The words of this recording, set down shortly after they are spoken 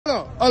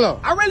Hold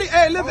on. I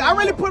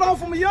really put on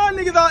from the young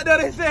niggas out there.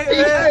 They said,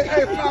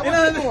 Hey, what you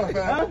doing,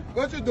 man? Huh?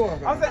 What you doing,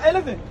 man? I said, hey,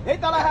 listen, they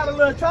thought I had a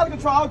little traffic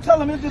control. I was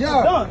telling them it's just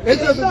a done.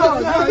 It's just a done.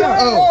 It's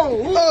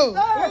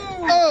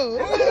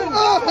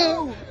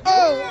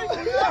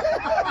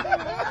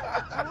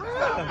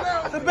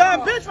a bad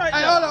bitch right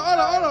Hey, now.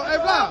 hold on. Hey,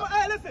 Block.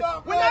 Hey, listen,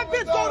 when that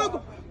bitch go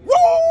to, woo,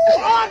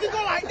 I just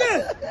go like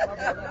this.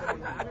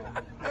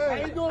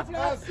 Hey, you doing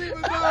fly?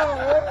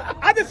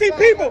 I just see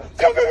people.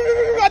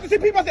 I just see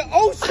people. I said,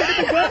 oh shit, it's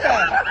a good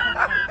guy.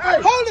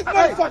 Hold this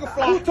motherfucker,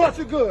 Fly. Who taught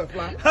you good,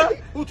 Fly? Huh?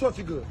 Who taught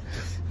you good?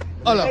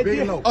 Hold on.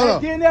 Big no. Hold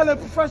on. DNL a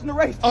professional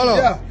race team. Hold on.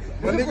 Yeah.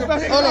 Professional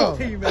race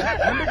team, man.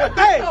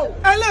 Hey, look.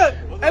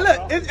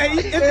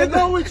 It's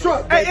no we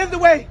trust. Hey, it's the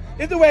way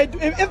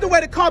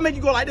the car make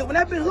you go like this. When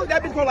that bitch hook,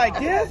 that bitch go like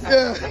this.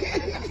 Yeah.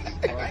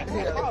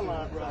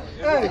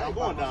 Hey,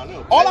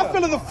 All I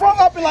feel is the front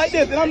up and like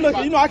this, and I'm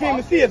looking. You know, I can't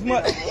even see as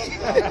much.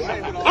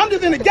 I'm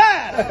just in the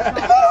guide.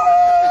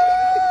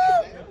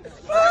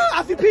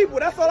 I see people.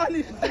 That's all I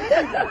need to see. Y'all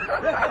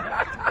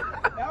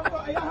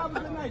have a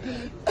good night,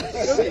 Jimmy. It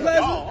was a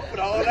pleasure. Put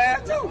all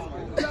that too.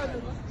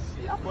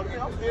 I'm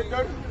still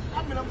dirty.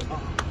 I've been up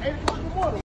 8 o'clock in the morning.